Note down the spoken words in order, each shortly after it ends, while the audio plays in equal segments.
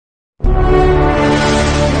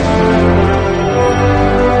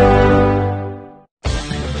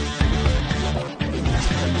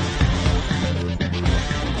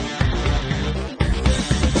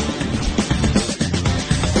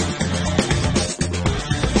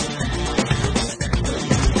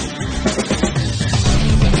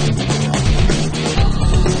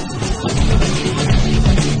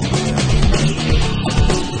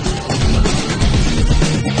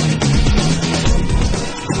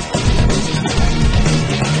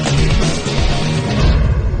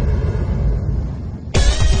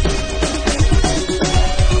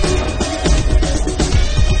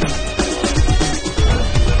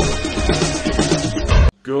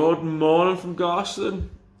Garston.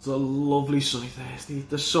 It's a lovely sunny Thursday.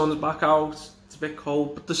 The sun's back out. It's a bit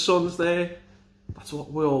cold, but the sun's there. That's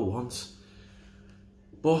what we all want.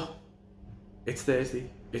 But it's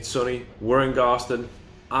Thursday. It's sunny. We're in Garston.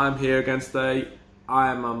 I'm here against today.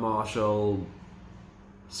 Ironman Marshall,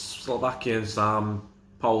 Slovakian Sam,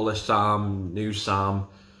 Polish Sam, New Sam.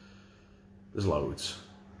 There's loads.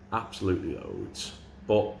 Absolutely loads.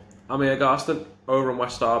 But I'm here at Garston, over in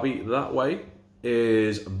West Derby. That way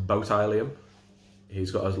is bow tie Liam. He's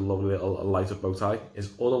got a lovely little light up bow tie.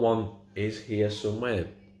 His other one is here somewhere,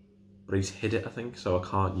 but he's hid it, I think, so I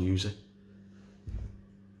can't use it.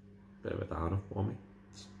 Bit of a downer for me.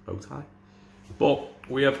 It's bow tie. But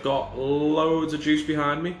we have got loads of juice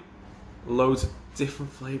behind me. Loads of different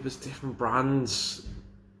flavours, different brands.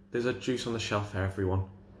 There's a juice on the shelf for everyone.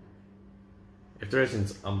 If there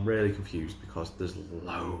isn't, I'm really confused because there's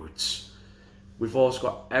loads. We've also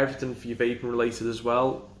got everything for your vaping related as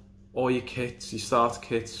well. All your kits, your starter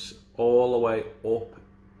kits, all the way up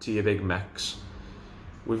to your big mechs.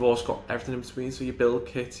 We've also got everything in between, so your build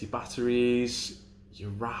kits, your batteries,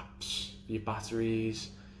 your wraps, your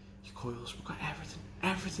batteries, your coils. We've got everything.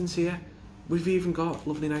 Everything's here. We've even got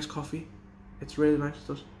lovely nice coffee. It's really nice, it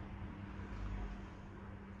does.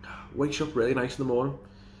 Wakes you up really nice in the morning.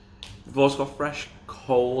 We've also got fresh,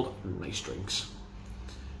 cold, nice drinks.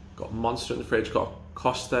 Got Monster in the fridge, got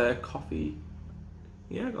Costa coffee.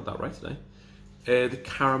 Yeah, I got that right today. The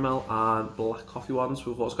caramel and black coffee ones.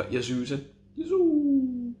 We've also got Yazoo's in.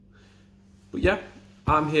 Yazoo! But yeah,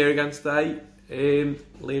 I'm here again today.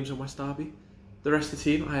 Liam's in West Derby. The rest of the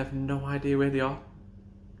team, I have no idea where they are.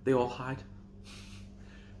 They all hide.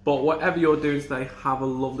 But whatever you're doing today, have a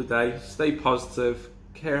lovely day. Stay positive,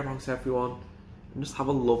 care about everyone, and just have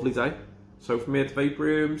a lovely day. So from here at the Vape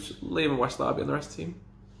Rooms, Liam in West Derby and the rest of the team.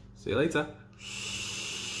 See you later.